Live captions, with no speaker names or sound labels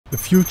The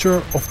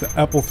future of the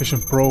Apple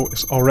Vision Pro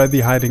is already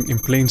hiding in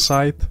plain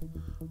sight,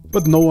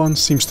 but no one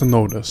seems to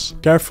notice.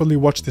 Carefully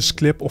watch this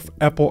clip of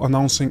Apple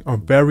announcing a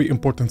very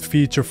important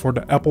feature for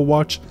the Apple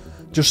Watch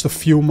just a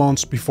few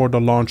months before the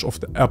launch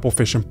of the Apple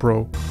Vision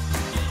Pro.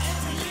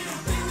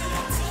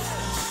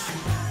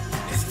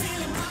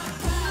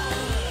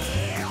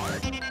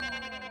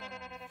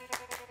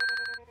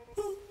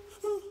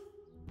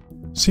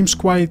 Seems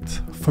quite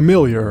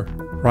familiar,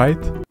 right?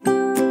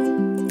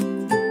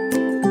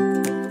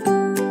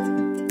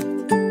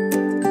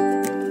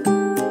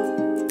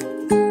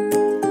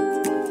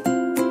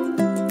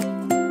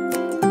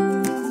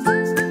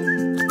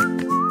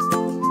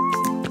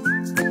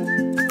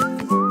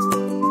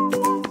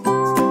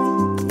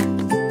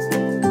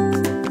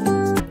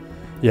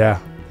 Yeah,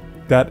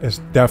 that is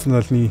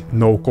definitely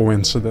no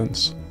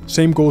coincidence.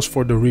 Same goes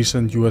for the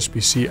recent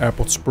USB-C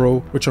AirPods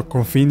Pro, which are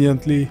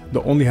conveniently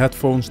the only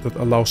headphones that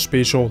allow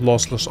spatial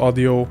lossless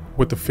audio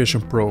with the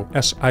Vision Pro,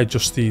 as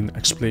Justine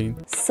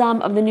explained.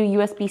 Some of the new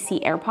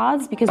USB-C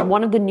AirPods, because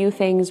one of the new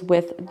things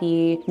with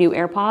the new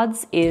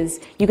AirPods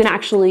is you can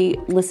actually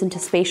listen to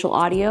spatial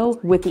audio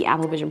with the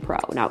Apple Vision Pro.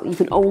 Now, you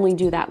can only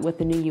do that with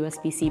the new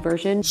USB-C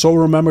version. So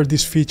remember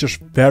these features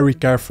very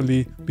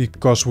carefully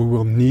because we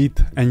will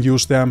need and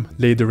use them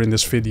later in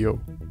this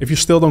video. If you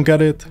still don't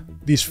get it,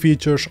 these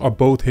features are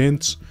both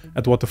hints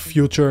at what the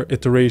future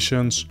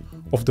iterations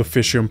of the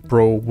Vision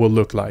Pro will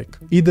look like.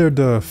 Either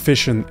the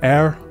Vision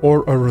Air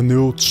or a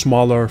renewed,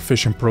 smaller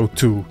Vision Pro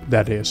 2,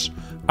 that is.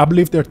 I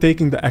believe they're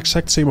taking the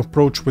exact same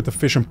approach with the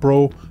Vision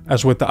Pro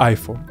as with the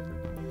iPhone.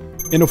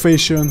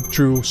 Innovation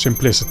through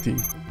simplicity.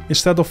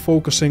 Instead of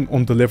focusing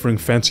on delivering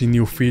fancy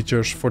new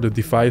features for the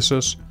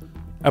devices,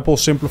 Apple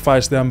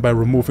simplifies them by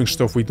removing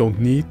stuff we don't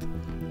need,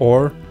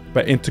 or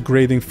by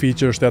integrating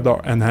features that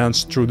are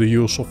enhanced through the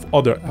use of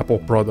other Apple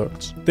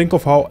products. Think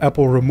of how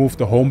Apple removed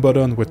the home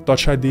button with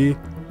TouchID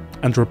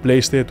and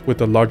replaced it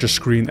with a larger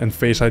screen and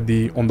Face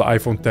ID on the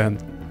iPhone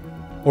X.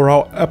 Or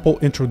how Apple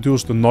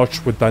introduced the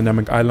notch with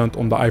Dynamic Island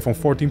on the iPhone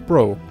 14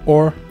 Pro.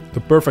 Or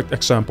the perfect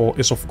example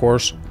is of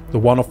course the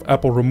one of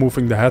Apple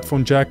removing the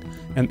headphone jack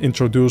and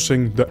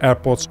introducing the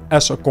AirPods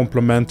as a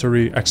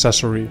complementary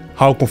accessory.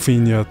 How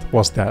convenient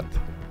was that?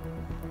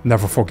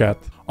 Never forget.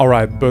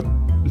 Alright, but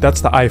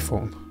that's the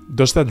iPhone.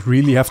 Does that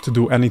really have to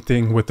do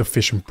anything with the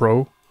Vision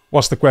Pro?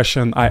 Was the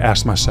question I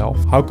asked myself.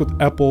 How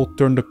could Apple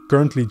turn the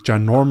currently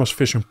ginormous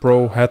Vision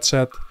Pro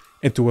headset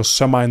into a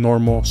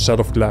semi-normal set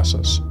of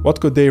glasses?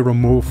 What could they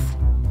remove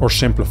or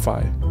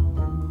simplify?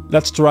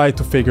 Let's try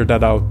to figure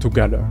that out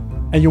together.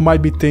 And you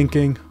might be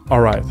thinking,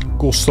 alright,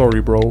 cool story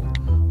bro,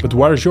 but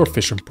where is your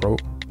Vision Pro?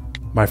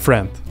 My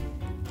friend,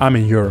 I'm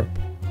in Europe.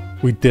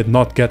 We did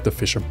not get the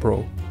Vision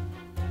Pro.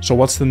 So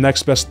what's the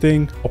next best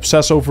thing?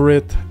 Obsess over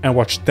it and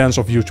watch tens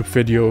of YouTube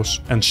videos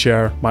and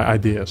share my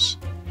ideas.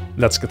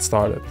 Let's get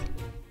started.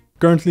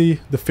 Currently,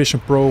 the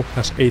Vision Pro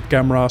has 8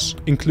 cameras,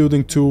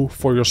 including 2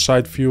 for your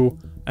side view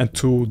and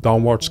 2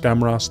 downwards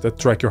cameras that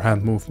track your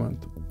hand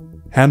movement.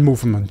 Hand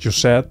movement, you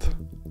said?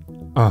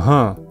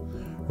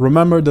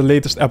 Remember the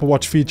latest Apple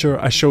Watch feature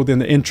I showed in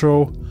the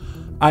intro?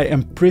 I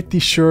am pretty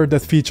sure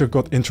that feature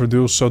got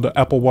introduced so the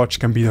Apple Watch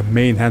can be the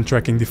main hand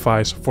tracking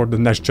device for the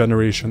next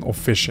generation of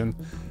Vision.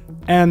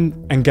 And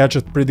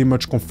Engadget pretty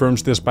much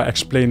confirms this by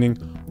explaining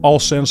all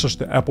sensors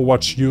the Apple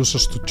Watch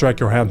uses to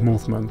track your hand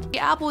movement. The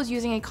Apple is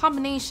using a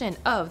combination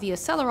of the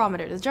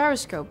accelerometer, the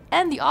gyroscope,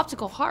 and the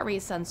optical heart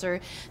rate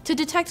sensor to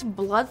detect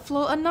blood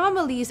flow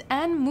anomalies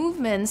and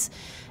movements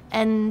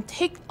and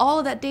take all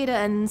of that data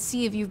and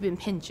see if you've been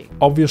pinching.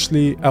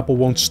 Obviously, Apple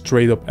won't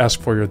straight up ask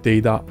for your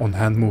data on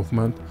hand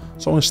movement,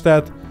 so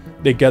instead,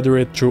 they gather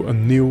it through a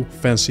new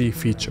fancy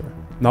feature.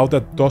 Now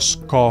that does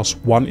cause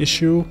one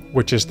issue,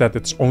 which is that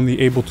it's only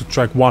able to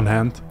track one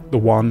hand, the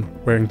one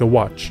wearing the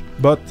watch.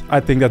 But I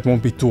think that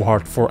won't be too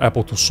hard for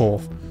Apple to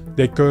solve.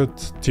 They could,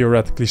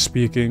 theoretically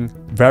speaking,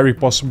 very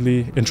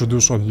possibly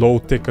introduce a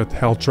low-ticket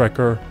health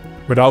tracker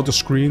without a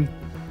screen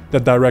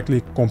that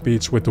directly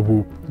competes with the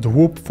Whoop. The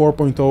Whoop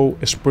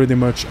 4.0 is pretty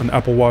much an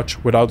Apple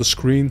Watch without a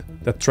screen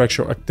that tracks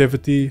your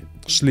activity,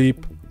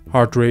 sleep,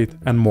 heart rate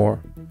and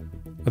more.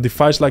 A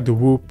device like the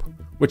Whoop,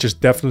 which is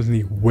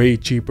definitely way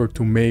cheaper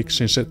to make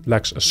since it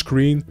lacks a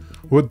screen,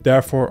 would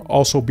therefore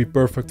also be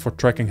perfect for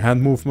tracking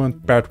hand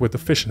movement paired with the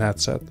Vision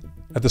headset.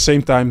 At the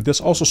same time, this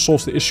also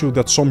solves the issue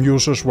that some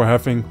users were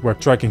having where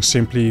tracking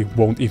simply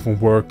won't even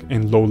work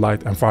in low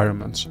light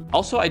environments.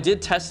 Also, I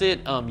did test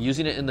it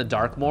using it in the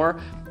dark more,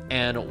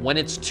 and when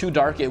it's too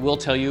dark, it will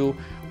tell you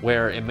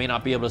where it may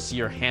not be able to see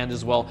your hand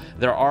as well.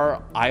 There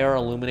are IR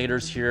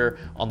illuminators here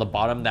on the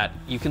bottom that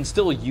you can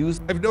still use.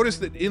 I've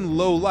noticed that in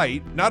low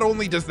light, not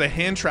only does the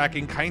hand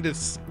tracking kind of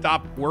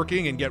stop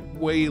working and get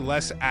way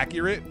less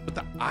accurate, but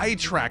the eye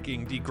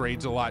tracking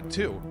degrades a lot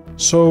too.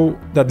 So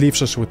that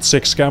leaves us with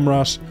 6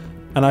 cameras,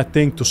 and I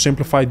think to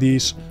simplify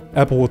these,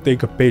 Apple will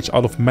take a page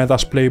out of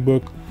Meta's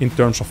playbook in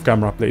terms of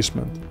camera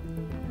placement.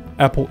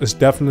 Apple is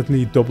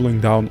definitely doubling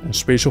down on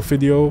spatial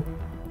video,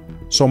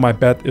 so my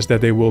bet is that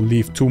they will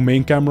leave 2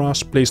 main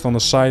cameras placed on the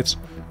sides,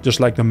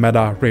 just like the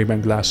Meta Ray-Ban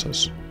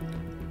glasses.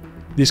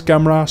 These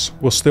cameras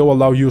will still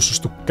allow users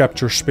to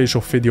capture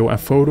spatial video and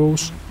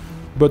photos,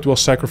 but will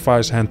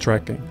sacrifice hand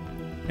tracking.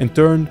 In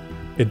turn,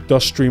 it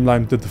does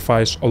streamline the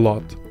device a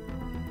lot.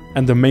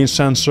 And the main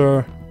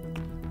sensor,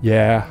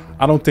 yeah,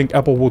 I don't think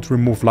Apple would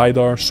remove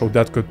LiDAR, so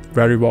that could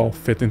very well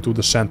fit into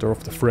the center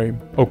of the frame.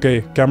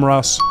 Okay,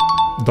 cameras,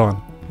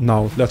 done.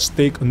 Now let's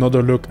take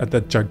another look at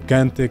that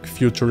gigantic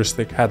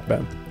futuristic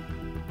headband.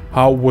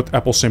 How would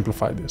Apple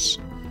simplify this?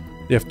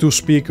 They have two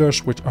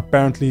speakers which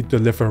apparently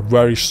deliver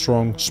very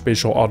strong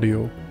spatial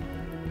audio.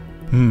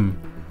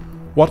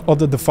 What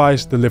other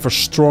device delivers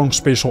strong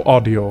spatial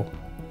audio?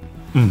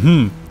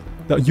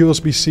 The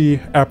USB-C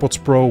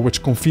AirPods Pro,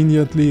 which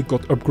conveniently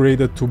got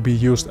upgraded to be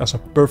used as a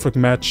perfect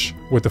match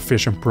with the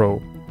Vision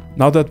Pro.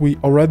 Now that we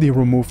already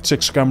removed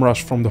 6 cameras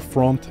from the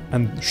front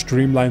and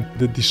streamlined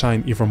the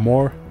design even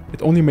more,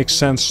 it only makes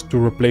sense to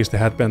replace the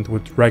headband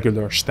with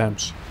regular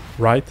stems,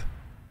 right?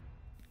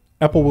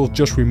 Apple will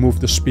just remove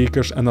the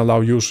speakers and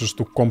allow users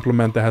to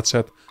complement the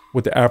headset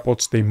with the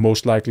AirPods they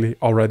most likely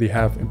already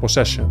have in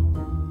possession.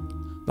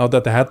 Now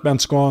that the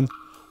headband's gone,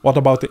 what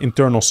about the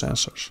internal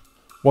sensors?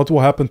 What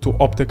will happen to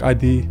optic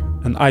ID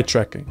and eye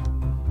tracking?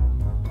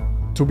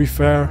 To be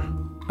fair,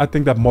 I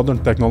think that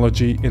modern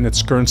technology in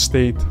its current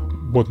state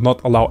would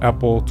not allow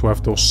Apple to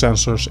have those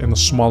sensors in a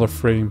smaller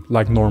frame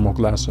like normal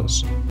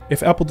glasses.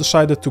 If Apple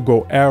decided to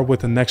go Air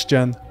with the next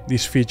gen,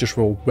 these features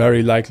will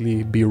very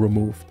likely be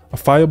removed. A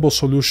viable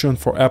solution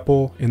for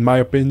Apple, in my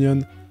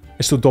opinion,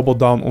 is to double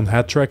down on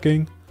head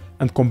tracking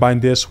and combine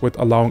this with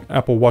allowing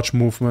Apple Watch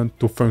movement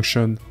to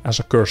function as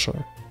a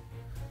cursor.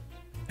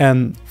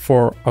 And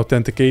for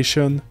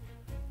authentication,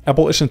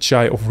 Apple isn't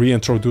shy of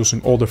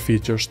reintroducing older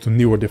features to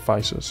newer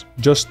devices.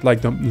 Just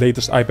like the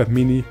latest iPad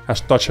mini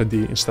has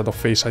TouchID instead of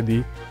Face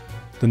ID,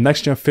 the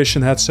next gen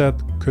Vision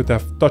headset could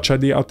have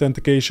TouchID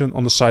authentication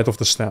on the side of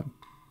the stem.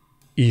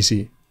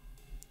 Easy.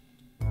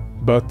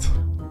 But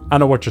I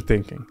know what you're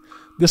thinking.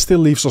 This still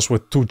leaves us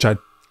with two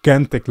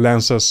gigantic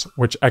lenses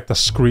which act as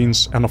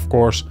screens, and of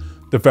course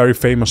the very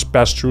famous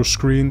Passthrough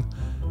screen.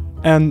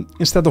 And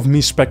instead of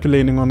me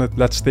speculating on it,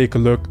 let's take a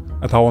look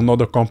at how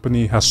another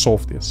company has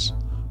solved this.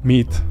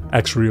 Meet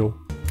X-Real.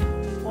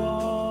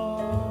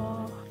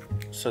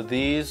 So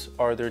these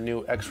are their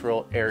new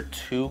X-Real Air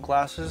 2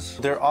 glasses.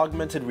 They're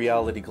augmented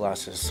reality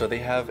glasses. So they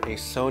have a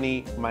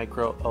Sony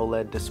micro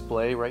OLED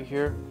display right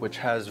here, which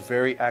has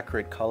very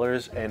accurate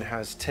colors and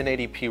has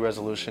 1080p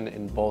resolution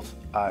in both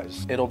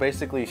eyes. It'll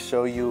basically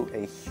show you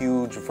a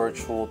huge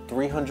virtual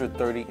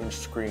 330-inch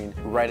screen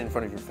right in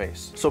front of your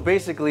face. So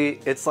basically,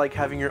 it's like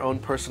having your own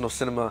personal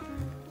cinema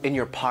in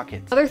your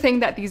pocket. Another thing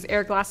that these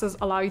Air glasses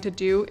allow you to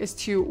do is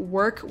to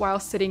work while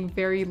sitting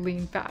very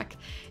lean back.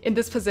 In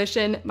this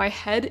position, my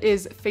head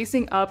is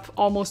facing up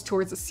almost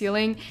towards the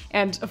ceiling,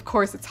 and of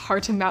course it's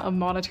hard to mount a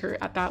monitor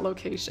at that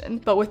location.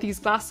 But with these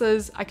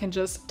glasses, I can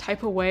just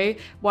type away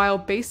while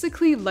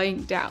basically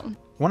laying down.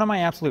 One of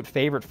my absolute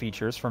favorite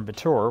features from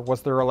Vitour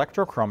was their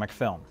electrochromic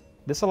film.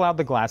 This allowed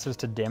the glasses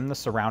to dim the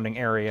surrounding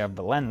area of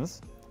the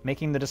lens,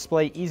 making the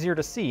display easier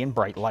to see in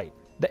bright light.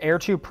 The Air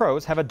 2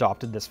 Pros have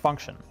adopted this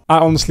function. I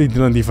honestly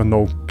didn't even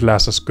know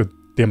glasses could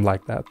dim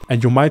like that.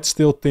 And you might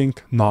still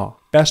think, nah,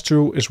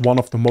 Passthrough is one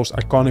of the most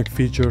iconic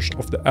features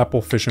of the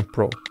Apple Vision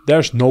Pro.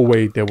 There's no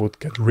way they would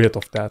get rid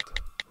of that,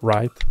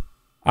 right?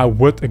 I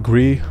would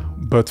agree,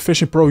 but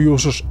Vision Pro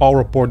users all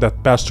report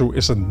that Passthrough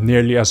isn't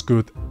nearly as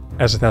good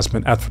as it has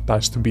been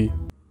advertised to be.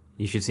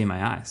 You should see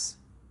my eyes.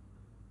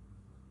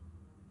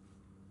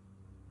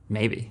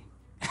 Maybe.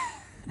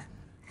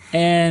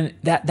 And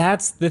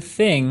that's the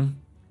thing.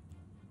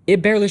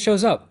 It barely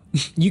shows up.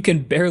 You can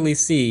barely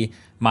see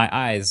my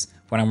eyes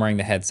when I'm wearing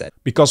the headset.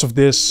 Because of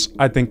this,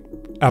 I think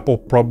Apple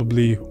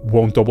probably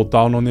won't double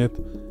down on it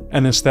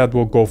and instead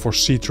will go for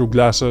see-through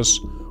glasses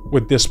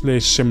with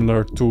displays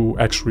similar to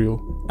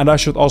X-Real. And I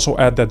should also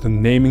add that the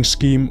naming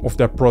scheme of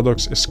their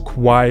products is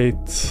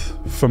quite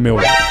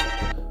familiar.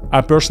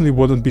 I personally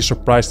wouldn't be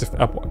surprised if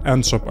Apple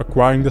ends up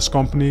acquiring this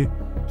company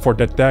for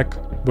their tech,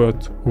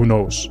 but who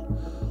knows.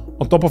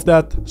 On top of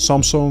that,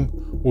 Samsung,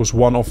 who is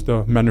one of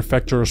the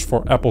manufacturers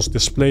for Apple's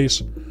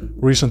displays,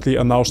 recently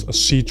announced a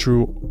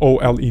see-through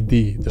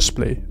OLED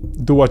display.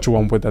 Do what you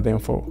want with that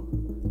info.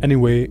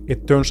 Anyway,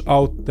 it turns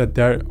out that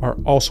there are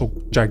also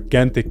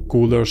gigantic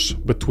coolers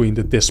between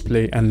the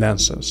display and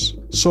lenses.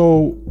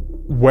 So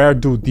where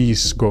do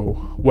these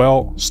go?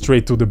 Well,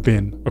 straight to the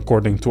bin,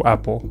 according to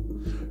Apple.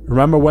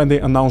 Remember when they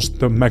announced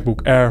the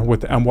MacBook Air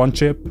with the M1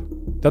 chip?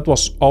 That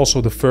was also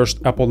the first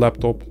Apple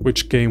laptop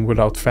which came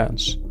without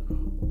fans.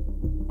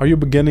 Are you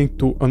beginning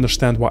to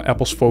understand why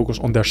Apple's focus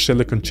on their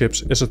silicon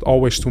chips isn't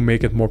always to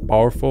make it more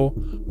powerful,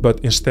 but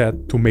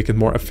instead to make it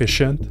more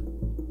efficient?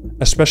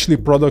 Especially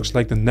products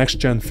like the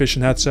next-gen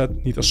Vision headset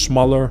need a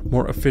smaller,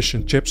 more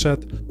efficient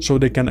chipset so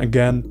they can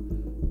again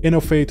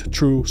innovate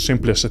through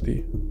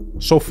simplicity.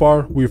 So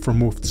far, we've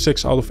removed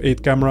 6 out of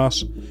 8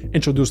 cameras,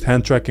 introduced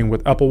hand tracking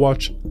with Apple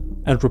Watch,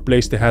 and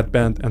replaced the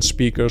headband and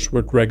speakers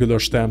with regular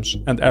stems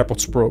and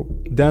AirPods Pro.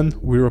 Then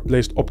we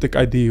replaced Optic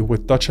ID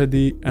with Touch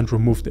ID and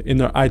removed the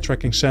inner eye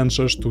tracking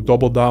sensors to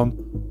double down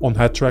on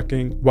head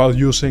tracking while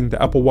using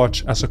the Apple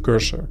Watch as a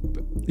cursor.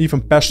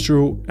 Even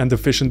Passthrough and the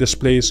vision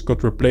displays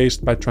got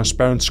replaced by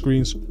transparent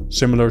screens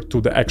similar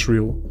to the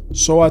X-Real.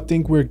 So I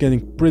think we're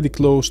getting pretty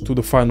close to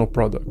the final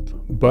product.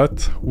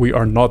 But we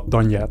are not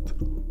done yet.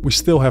 We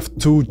still have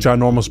 2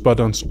 ginormous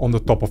buttons on the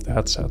top of the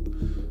headset.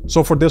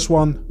 So for this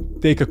one,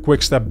 take a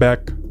quick step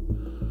back.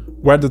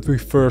 Where did we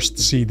first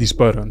see these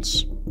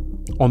buttons?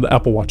 On the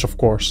Apple Watch, of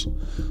course.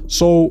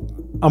 So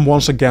I'm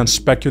once again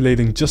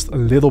speculating just a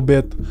little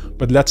bit,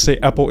 but let's say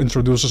Apple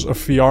introduces a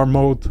VR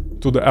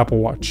mode to the Apple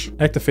Watch.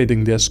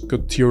 Activating this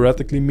could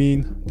theoretically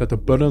mean that the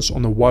buttons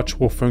on the watch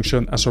will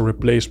function as a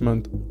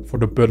replacement for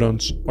the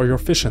buttons on your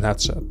Vision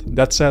headset.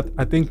 That said,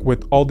 I think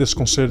with all this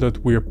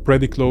considered, we are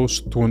pretty close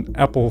to an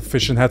Apple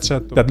Vision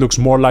headset that looks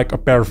more like a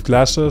pair of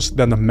glasses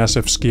than the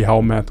massive ski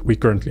helmet we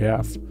currently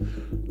have.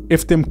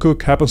 If Tim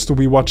Cook happens to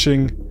be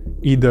watching,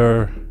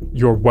 either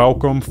you're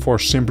welcome for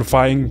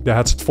simplifying the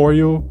headset for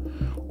you,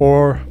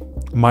 or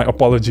my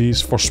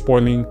apologies for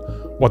spoiling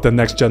what the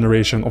next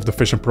generation of the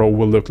Vision Pro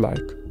will look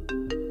like.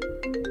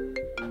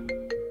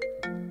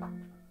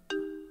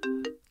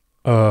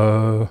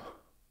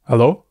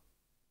 Hello?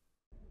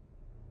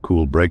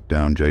 Cool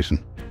breakdown,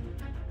 Jason.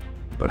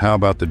 But how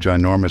about the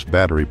ginormous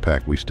battery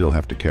pack we still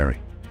have to carry?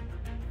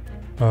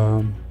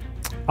 I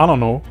don't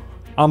know.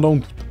 I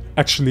don't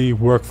actually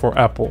work for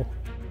Apple.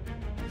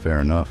 Fair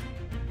enough.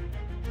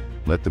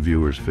 Let the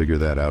viewers figure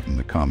that out in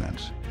the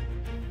comments.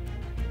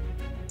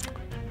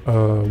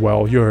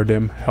 Well, you heard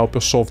him. Help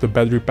us solve the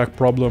battery pack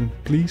problem,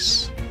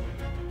 please.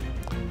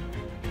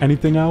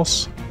 Anything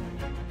else?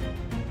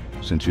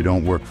 Since you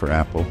don't work for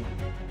Apple,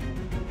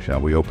 shall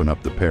we open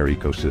up the Pair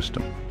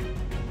ecosystem?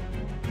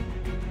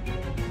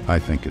 I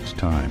think it's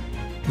time.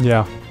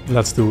 Yeah,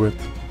 let's do it.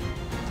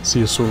 See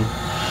you soon.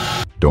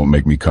 Don't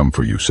make me come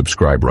for you.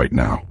 Subscribe right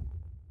now.